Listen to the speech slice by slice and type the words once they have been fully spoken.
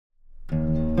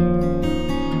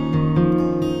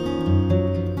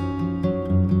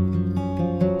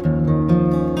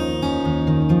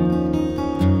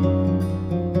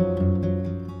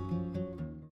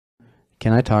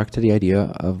Can I talk to the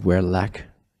idea of where lack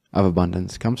of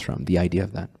abundance comes from? The idea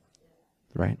of that,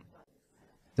 right?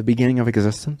 The beginning of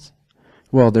existence?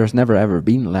 Well, there's never ever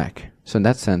been lack. So in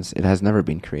that sense, it has never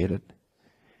been created.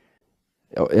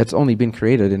 It's only been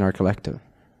created in our collective,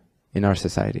 in our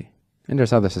society. And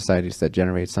there's other societies that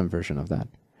generate some version of that.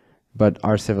 But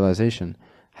our civilization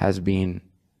has been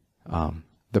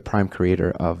the prime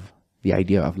creator of the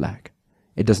idea of lack.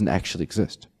 It doesn't actually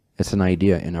exist. It's an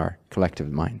idea in our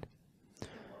collective mind.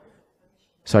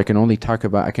 So I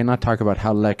cannot talk about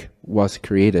how lack was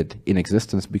created in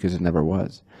existence because it never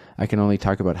was. I can only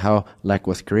talk about how lack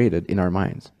was created in our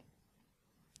minds.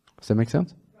 Does that make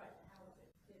sense?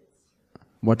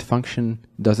 What function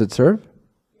does it serve?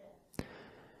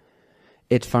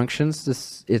 It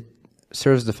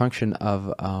serves the function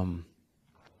of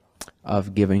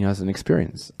giving us an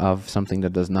experience of something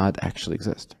that does not actually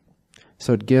exist.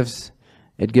 So it gives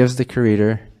the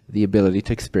creator the ability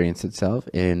to experience itself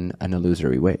in an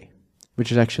illusory way,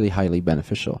 which is actually highly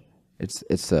beneficial.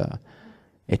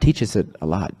 It teaches it a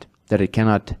lot that it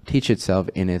cannot teach itself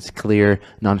in its clear,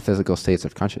 non-physical states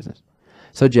of consciousness.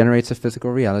 So it generates a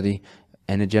physical reality,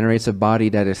 and it generates a body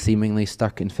that is seemingly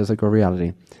stuck in physical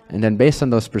reality. And then based on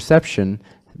those perceptions,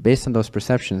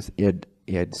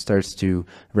 it starts to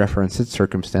reference its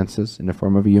circumstances in the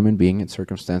form of a human being, its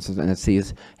circumstances, and it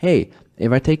sees, hey,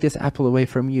 if I take this apple away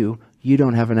from you, you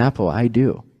don't have an apple, I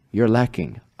do. You're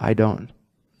lacking, I don't.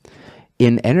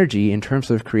 In energy, in terms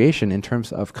of creation, in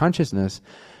terms of consciousness,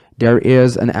 there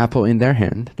is an apple in their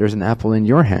hand, there's an apple in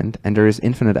your hand, and there is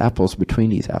infinite apples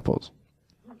between these apples.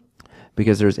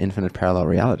 Because there's infinite parallel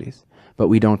realities. But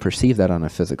we don't perceive that on a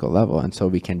physical level, and so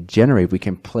we can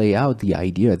play out the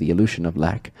idea, the illusion of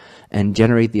lack, and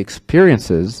generate the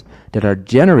experiences that are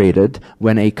generated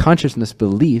when a consciousness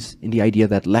believes in the idea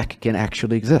that lack can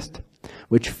actually exist,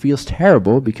 which feels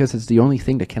terrible because it's the only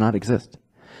thing that cannot exist.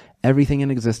 Everything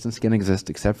in existence can exist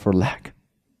except for lack.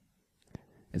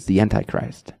 It's the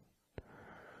Antichrist.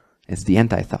 It's the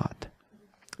anti-thought.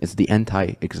 It's the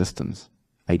anti-existence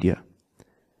idea.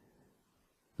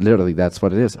 Literally, that's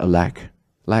what it is, a lack.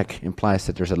 Lack implies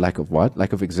that there's a lack of what?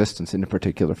 Lack of existence in a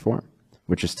particular form,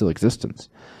 which is still existence.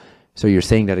 So you're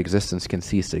saying that existence can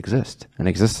cease to exist. And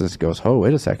existence goes, oh,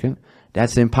 wait a second,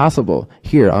 that's impossible.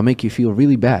 Here, I'll make you feel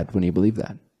really bad when you believe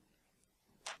that.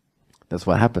 That's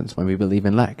what happens when we believe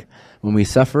in lack. When we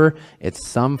suffer, it's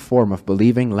some form of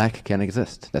believing lack can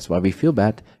exist. That's why we feel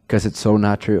bad, because it's so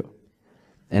not true.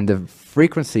 And the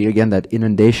frequency, again, that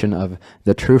inundation of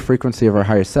the true frequency of our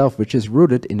higher self, which is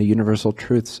rooted in the universal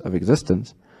truths of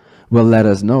existence, will let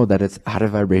us know that it's out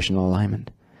of vibrational alignment.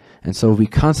 And so we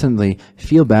constantly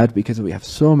feel bad because we have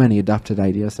so many adopted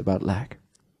ideas about lack.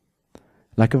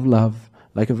 Lack of love,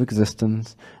 lack of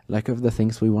existence, lack of the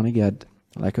things we want to get,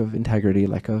 lack of integrity,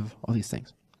 lack of all these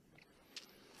things.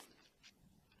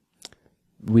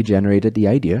 We generated the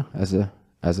idea as a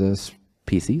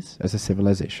species, as a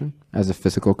civilization, as a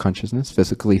physical consciousness,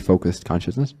 physically focused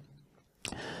consciousness.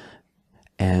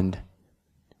 And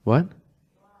what?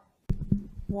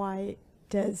 Why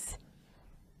does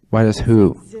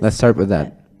who? Let's start with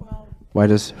that. Well, why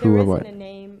does who or what? There isn't a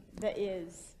name that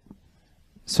is.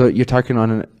 So you're talking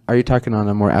are you talking on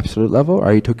a more absolute level, or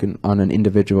are you talking on an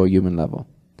individual human level?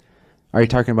 Are you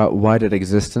talking about why did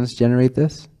existence generate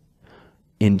this?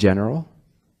 In general?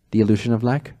 The illusion of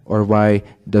lack? Or why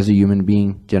does a human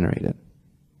being generate it?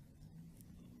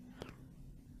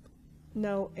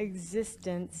 No,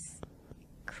 existence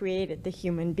created the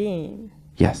human being.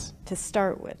 Yes. To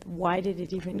start with. Why did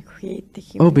it even create the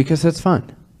human being? Oh, because it's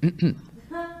fun.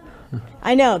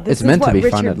 I know. This it's meant is what to be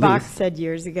fun, Richard at Bach least. said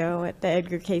years ago at the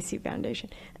Edgar Cayce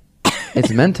Foundation.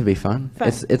 It's meant to be fun.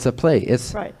 It's a play.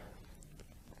 It's right.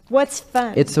 What's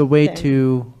fun? It's a way then?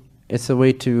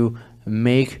 to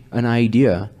make an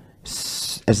idea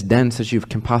as dense as you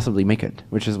can possibly make it,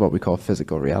 which is what we call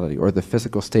physical reality, or the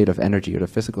physical state of energy, or the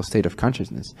physical state of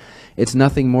consciousness. It's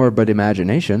nothing more but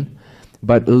imagination,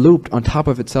 but looped on top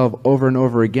of itself over and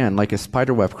over again, like a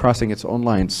spider web crossing its own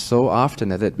lines so often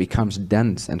that it becomes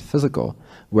dense and physical,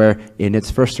 where in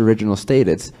its first original state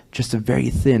it's just a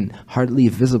very thin, hardly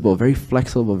visible, very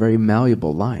flexible, very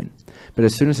malleable line. But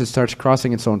as soon as it starts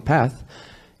crossing its own path,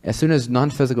 as soon as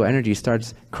non-physical energy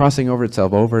starts crossing over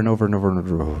itself over and over and over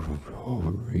and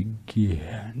over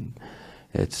again,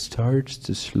 it starts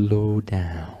to slow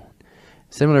down.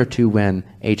 Similar to when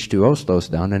H2O slows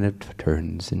down and it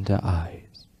turns into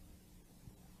ice.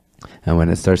 And when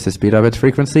it starts to speed up its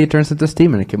frequency, it turns into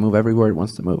steam and it can move everywhere it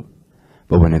wants to move.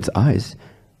 But when it's ice,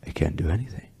 it can't do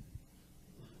anything.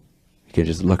 You can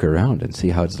just look around and see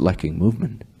how it's lacking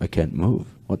movement. I can't move.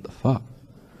 What the fuck?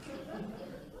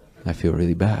 I feel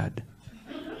really bad.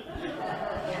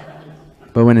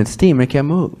 But when it's steam, it can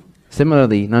move.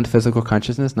 Similarly, non-physical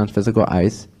consciousness, non-physical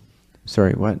eyes.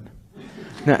 Sorry, what?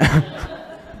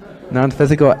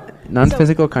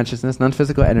 Non-physical consciousness,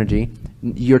 non-physical energy.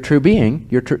 Your true being,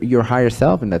 your higher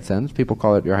self in that sense, people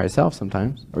call it your higher self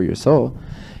sometimes, or your soul,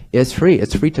 is free.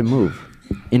 It's free to move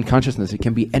in consciousness. It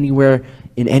can be anywhere,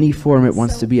 in any form it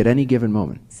wants to be at any given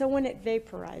moment. So when it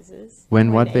vaporizes.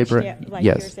 When what vapor?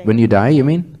 Yes. When you die, you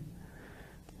mean?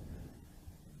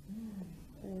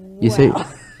 You say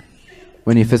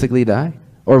when you physically die?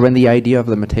 Or when the idea of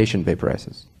limitation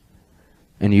vaporizes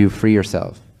and you free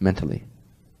yourself mentally,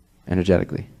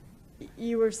 energetically?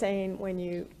 You were saying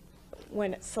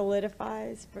when it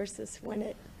solidifies versus when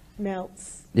it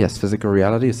melts. Yes, physical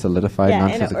reality is solidified,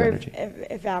 non-physical energy.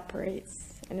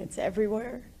 Evaporates and it's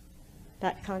everywhere.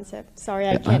 That concept. Sorry,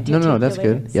 I can't no, that's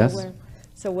good. it Yes.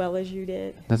 so well as you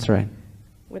did. That's right.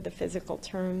 With the physical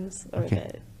terms or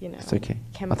Okay. the It's okay.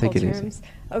 chemical I'll take it terms. easy.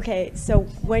 Okay, so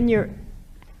when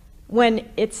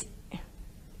it's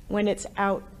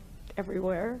out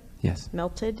everywhere, Yes.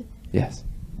 melted, Yes.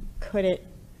 could it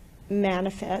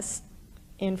manifest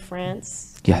in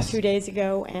France Yes. 2 days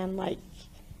ago and like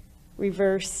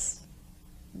reverse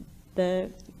the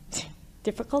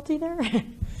difficulty there?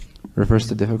 Reverse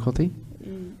the difficulty?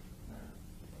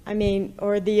 I mean,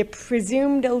 or the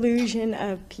presumed illusion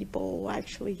of people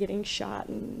actually getting shot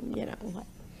and, like.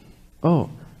 Oh.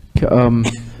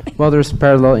 Well, there's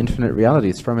parallel infinite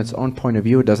realities. From its own point of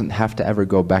view, it doesn't have to ever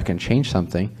go back and change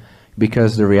something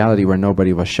because the reality where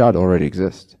nobody was shot already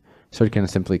exists. So it can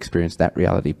simply experience that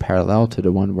reality parallel to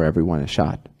the one where everyone is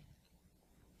shot.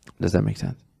 Does that make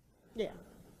sense? Yeah.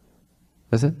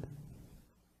 Does it?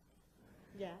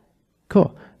 Yeah.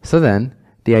 Cool. So then,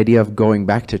 the idea of going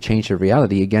back to change the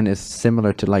reality, again, is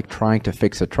similar to like trying to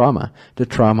fix a trauma. The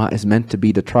trauma is meant to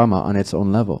be the trauma on its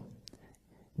own level.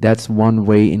 That's one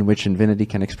way in which infinity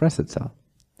can express itself.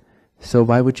 So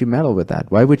why would you meddle with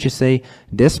that? Why would you say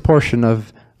this portion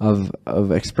of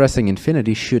expressing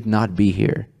infinity should not be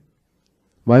here?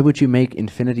 Why would you make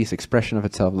infinity's expression of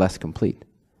itself less complete?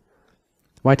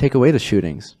 Why take away the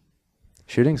shootings?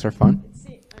 Shootings are fun.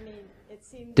 It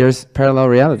seems There's parallel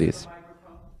realities.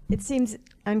 it seems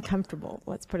uncomfortable.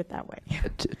 Let's put it that way.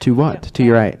 To what? To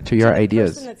your ideas. To the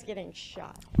person that's getting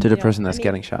shot. To the person that's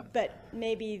getting shot. But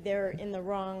maybe they're in the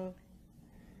wrong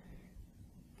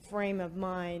frame of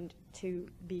mind to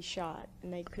be shot,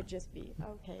 and they could just be,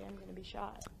 okay, I'm going to be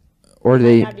shot. Or Might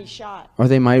they not be shot. Or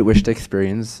they might wish to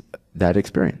experience that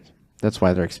experience. That's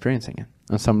why they're experiencing it.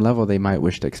 On some level, they might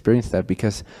wish to experience that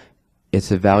because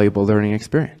it's a valuable learning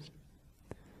experience.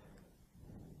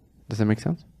 Does that make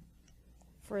sense?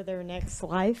 For their next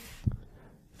life.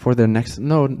 For their next,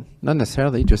 no, not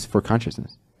necessarily, just for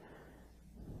consciousness.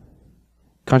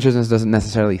 Consciousness doesn't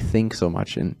necessarily think so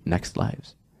much in next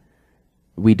lives.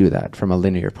 We do that from a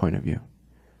linear point of view.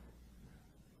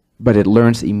 But it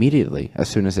learns immediately as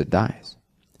soon as it dies.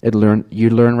 You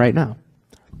learn right now.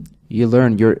 You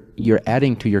learn, you're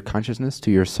adding to your consciousness,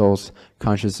 to your soul's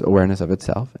conscious awareness of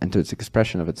itself and to its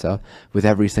expression of itself with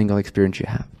every single experience you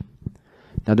have.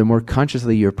 Now, the more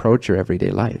consciously you approach your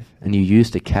everyday life and you use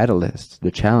the catalysts,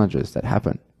 the challenges that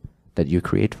happen, that you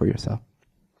create for yourself,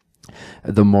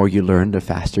 the more you learn, the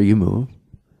faster you move,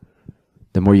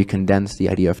 the more you condense the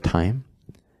idea of time,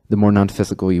 the more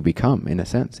non-physical you become, in a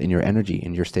sense, in your energy,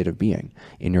 in your state of being,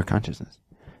 in your consciousness.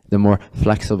 The more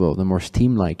flexible, the more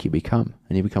steam-like you become,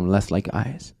 and you become less like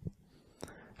eyes,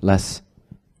 less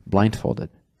blindfolded,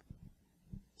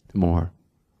 more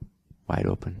wide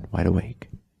open, wide awake,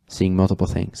 seeing multiple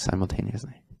things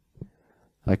simultaneously,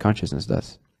 like consciousness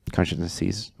does. Consciousness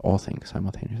sees all things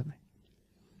simultaneously.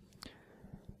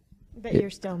 But you're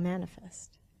still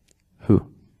manifest. Who?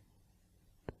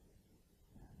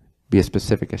 Be as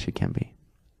specific as you can be.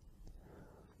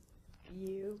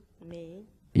 You, me.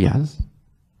 Yes.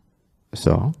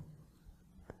 So,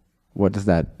 what does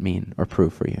that mean or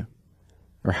prove for you?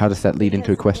 Or how does that lead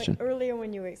into a question? Earlier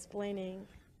when you were explaining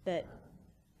that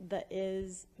the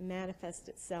is manifests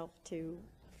itself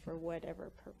for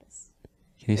whatever purpose.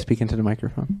 Can you speak into the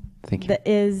microphone? Thank you. The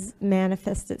is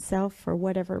manifests itself for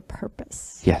whatever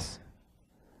purpose. Yes.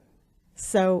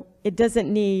 So it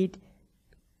doesn't need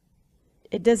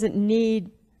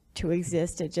to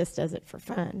exist, it just does it for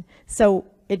fun. So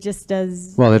it just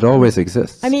does. Well, it always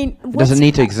exists. I mean, it doesn't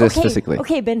need to exist physically.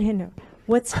 Okay, BENTINHO,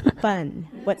 what's fun?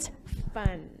 What's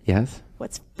fun? Yes.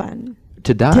 What's fun?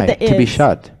 To die, to be is.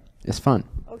 shot is fun.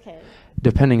 Okay.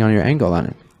 Depending on your angle on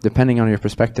it, depending on your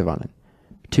perspective on it.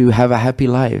 To have a happy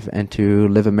life and to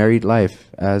live a married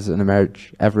life as an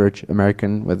average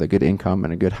American with a good income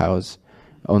and a good house,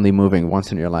 only moving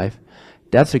once in your life,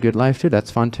 that's a good life too, that's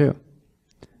fun too.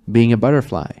 Being a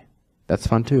butterfly, That's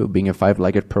fun too. Being a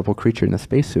five-legged purple creature in a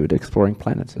spacesuit exploring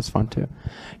planets is fun too.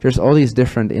 There's all these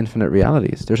different infinite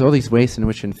realities. There's all these ways in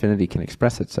which infinity can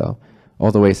express itself,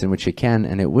 all the ways in which it can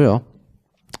and it will,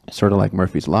 sort of like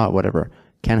Murphy's Law, whatever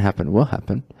can happen will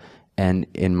happen. And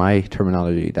in my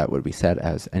terminology, that would be said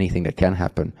as anything that can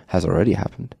happen has already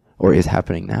happened or is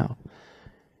happening now.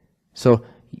 So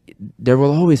there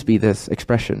will always be this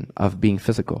expression of being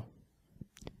physical.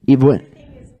 Even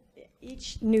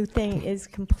each new thing is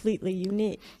completely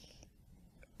unique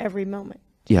every moment.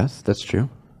 yes, that's true.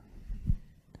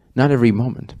 Not every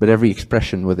moment, but every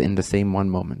expression within the same one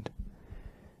moment.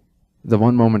 The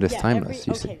one moment is timeless,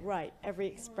 you see. Okay, right. Every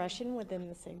expression within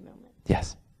the same moment.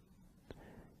 Yes.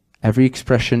 Every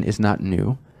expression is not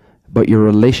new, but your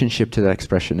relationship to that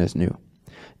expression is new.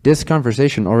 This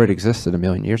conversation already existed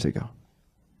 1,000,000 years ago.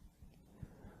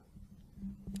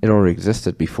 It already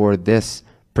existed before this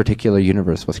particular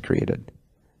universe was created.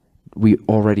 We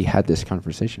already had this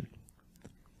conversation.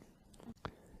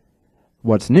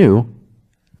 What's new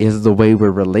is the way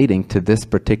we're relating to this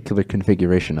particular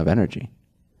configuration of energy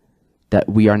that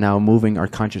we are now moving our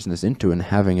consciousness into and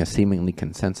having a seemingly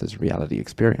consensus reality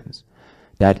experience.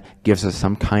 That gives us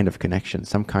some kind of connection,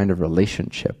 some kind of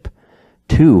relationship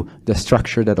to the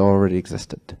structure that already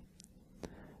existed.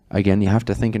 Again, you have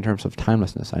to think in terms of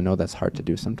timelessness. I know that's hard to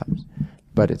do sometimes,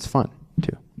 but it's fun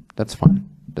too. That's fun.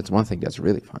 That's one thing that's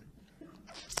really fun,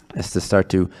 is to start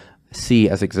to see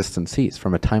as existence sees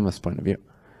from a timeless point of view,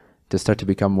 to start to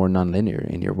become more nonlinear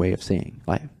in your way of seeing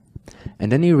life.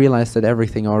 And then you realize that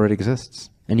everything already exists,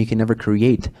 and you can never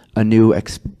create a new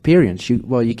experience.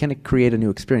 You can create a new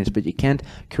experience, but you can't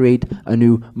create a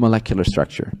new molecular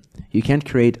structure. You can't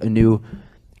create a new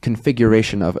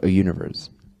configuration of a universe.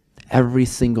 Every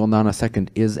single nanosecond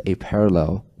is a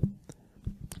parallel,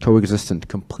 coexistent,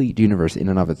 complete universe in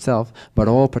and of itself, but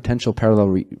all potential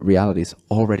parallel realities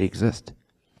already exist.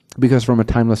 Because from a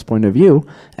timeless point of view,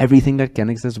 everything that can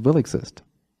exist will exist.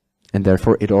 And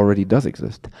therefore it already does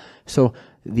exist. So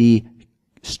the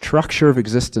structure of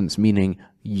existence, meaning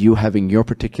you having your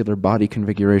particular body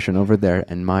configuration over there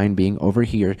and mine being over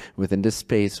here within this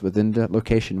space, within the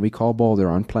location we call Boulder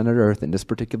on planet Earth in this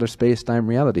particular space-time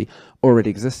reality, already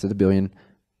existed 1,000,000,000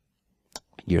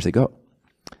 years ago.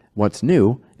 What's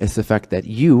new is the fact that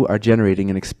you are generating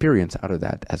an experience out of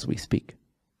that as we speak.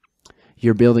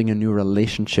 You're building a new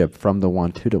relationship from the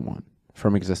one to the one,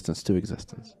 from existence to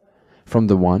existence. From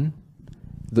the one,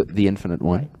 the infinite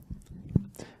one,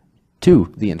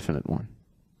 to the infinite one,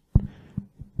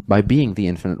 by being the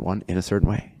infinite one in a certain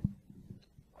way.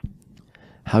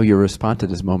 How you respond to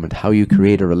this moment, how you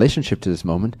create a relationship to this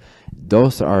moment,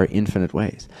 those are infinite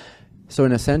ways. So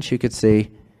in a sense, you could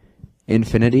say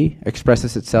infinity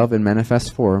expresses itself in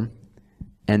manifest form,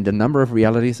 and the number of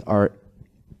realities are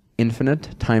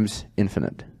infinite times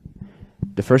infinite.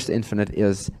 The first infinite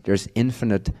is there's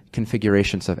infinite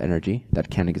configurations of energy that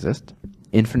can exist,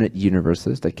 infinite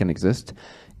universes that can exist,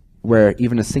 where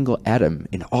even a single atom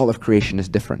in all of creation is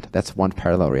different. That's one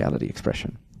parallel reality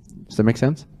expression. Does that make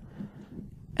sense?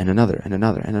 And another, and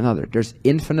another, and another. There's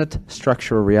infinite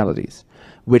structural realities,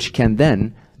 which can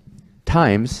then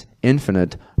times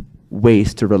infinite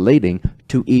ways to relating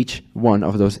to each one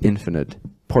of those infinite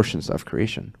portions of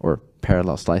creation, or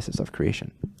parallel slices of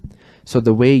creation. So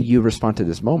the way you respond to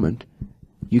this moment,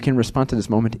 you can respond to this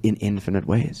moment in infinite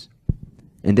ways.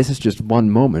 And this is just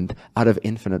one moment out of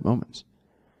infinite moments.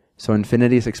 So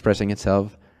infinity is expressing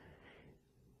itself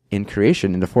in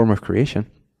creation, in the form of creation,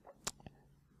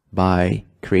 by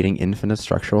creating infinite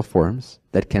structural forms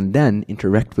that can then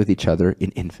interact with each other in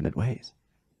infinite ways.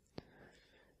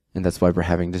 And that's why we're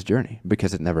having this journey,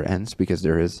 because it never ends, because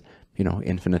there is,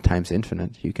 infinite times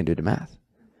infinite. You can do the math.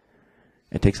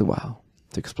 It takes a while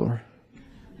to explore.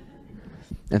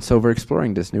 And so we're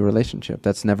exploring this new relationship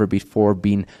that's never before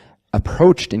been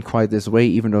approached in quite this way,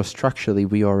 even though structurally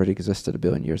we already existed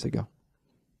 1,000,000,000 years ago.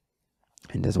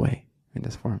 In this way, in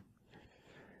this form.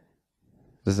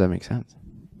 Does that make sense?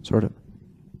 Sort of.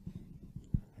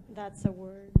 That's a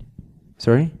word.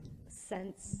 Sorry?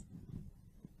 Sense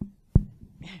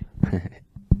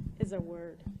is a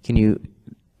word.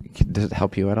 Does it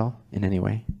help you at all in any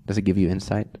way? Does it give you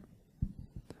insight?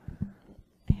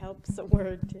 Helps a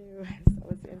word too. So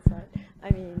it's insight.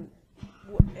 I mean,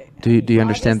 do you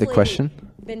understand the question?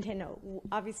 Bentino,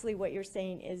 obviously what you're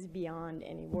saying is beyond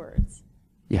any words.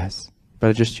 Yes, but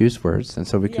I just use words, and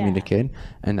so we communicate,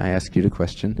 and I ask you the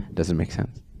question, does it make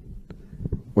sense?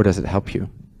 Or does it help you?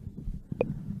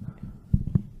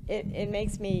 It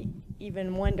makes me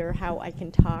even wonder how I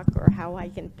can talk, or how I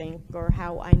can think, or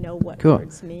how I know what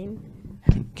words mean.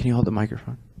 Can you hold the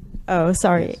microphone? Oh,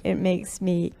 sorry. Yes. It makes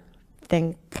me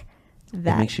think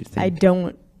that makes you think. I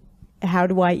don't, how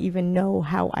do I even know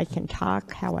how I can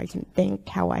talk, how I can think,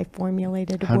 how I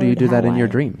formulated a How word? do you do that in how your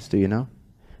I- dreams? Do you know?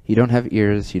 You don't have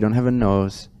ears, you don't have a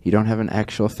nose, you don't have an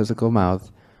actual physical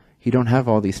mouth. You don't have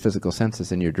all these physical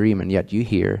senses in your dream, and yet you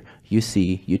hear, you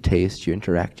see, you taste, you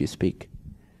interact, you speak.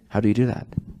 How do you do that?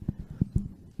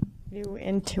 You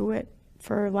intuit,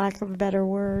 for lack of a better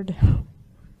word.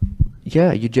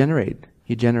 Yeah, you generate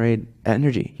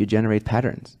energy, you generate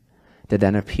patterns that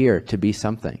then appear to be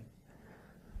something.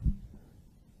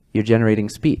 You're generating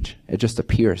speech. It just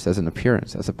appears as an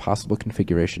appearance, as a possible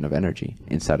configuration of energy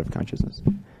inside of consciousness.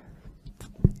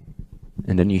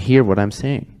 And then you hear what I'm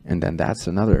saying, and then that's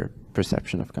another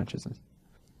perception of consciousness.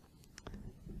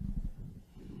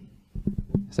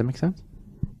 Does that make sense?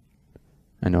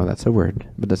 I know that's a word,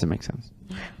 but does it make sense?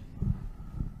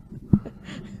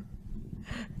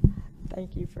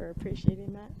 Thank you for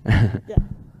appreciating that. Yeah.